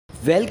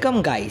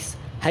Welcome guys.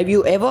 Have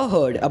you ever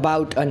heard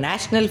about a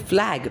national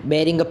flag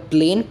bearing a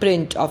plain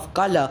print of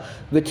color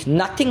with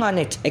nothing on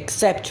it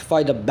except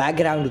for the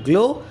background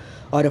glow,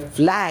 or a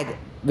flag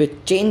which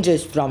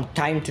changes from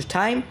time to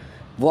time?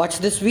 Watch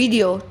this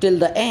video till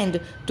the end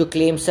to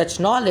claim such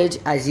knowledge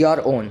as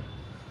your own.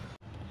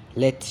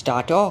 Let's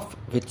start off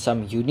with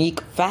some unique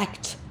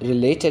facts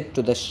related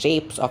to the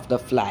shapes of the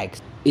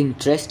flags.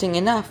 Interesting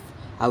enough,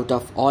 out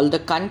of all the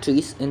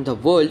countries in the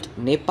world,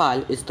 Nepal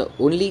is the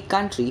only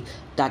country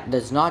that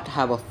does not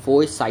have a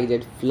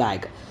four-sided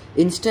flag.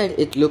 Instead,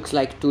 it looks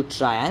like two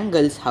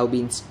triangles have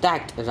been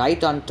stacked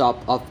right on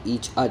top of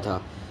each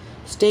other.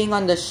 Staying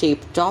on the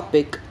shape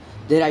topic,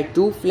 there are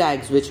two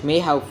flags which may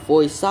have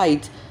four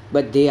sides,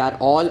 but they are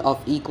all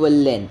of equal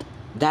length.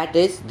 That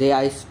is, they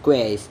are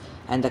squares,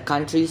 and the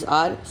countries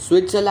are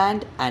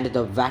Switzerland and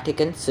the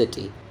Vatican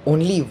City.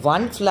 Only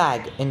one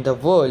flag in the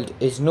world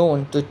is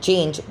known to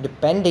change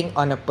depending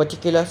on a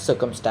particular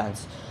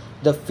circumstance.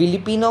 The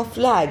Filipino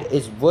flag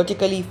is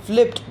vertically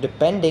flipped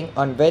depending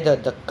on whether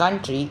the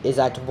country is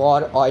at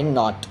war or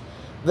not.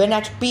 When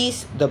at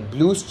peace, the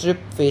blue strip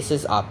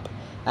faces up,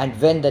 and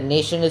when the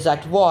nation is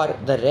at war,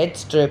 the red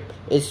strip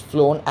is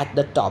flown at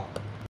the top.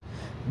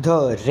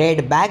 The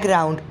red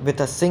background with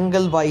a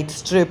single white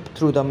strip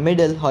through the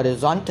middle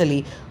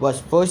horizontally was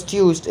first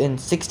used in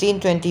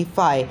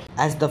 1625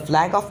 as the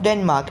flag of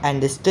Denmark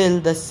and is still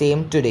the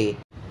same today.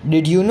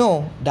 Did you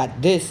know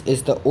that this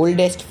is the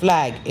oldest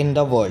flag in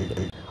the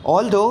world?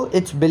 Although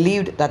it's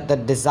believed that the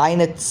design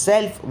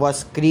itself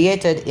was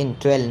created in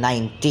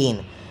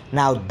 1219.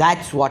 Now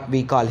that's what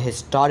we call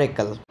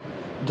historical.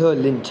 The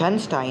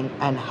Liechtenstein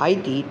and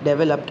Haiti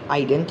developed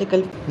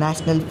identical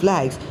national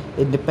flags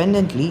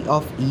independently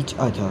of each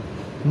other.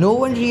 No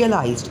one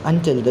realized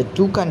until the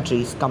two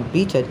countries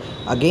competed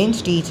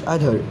against each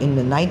other in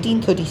the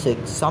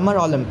 1936 Summer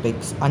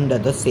Olympics under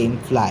the same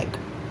flag.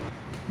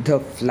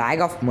 The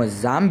flag of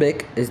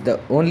Mozambique is the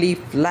only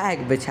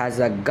flag which has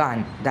a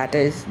gun, that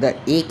is the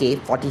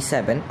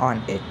AK-47 on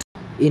it.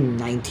 In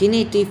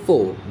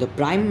 1984, the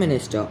Prime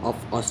Minister of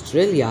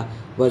Australia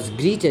was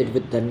greeted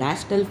with the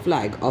national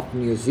flag of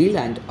New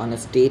Zealand on a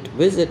state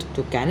visit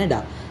to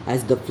Canada,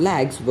 as the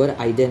flags were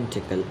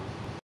identical.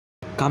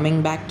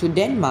 Coming back to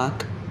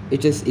Denmark,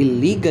 it is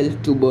illegal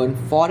to burn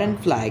foreign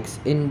flags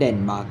in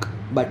Denmark,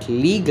 but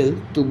legal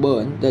to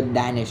burn the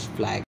Danish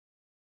flag.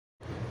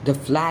 The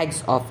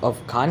flags of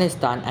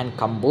Afghanistan and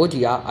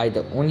Cambodia are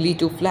the only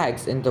two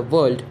flags in the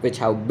world which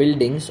have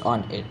buildings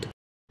on it.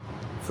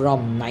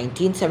 From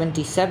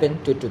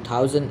 1977 to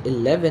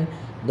 2011,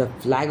 the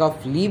flag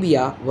of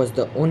Libya was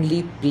the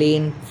only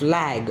plain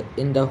flag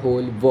in the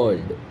whole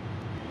world.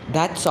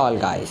 That's all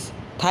guys.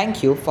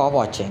 Thank you for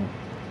watching.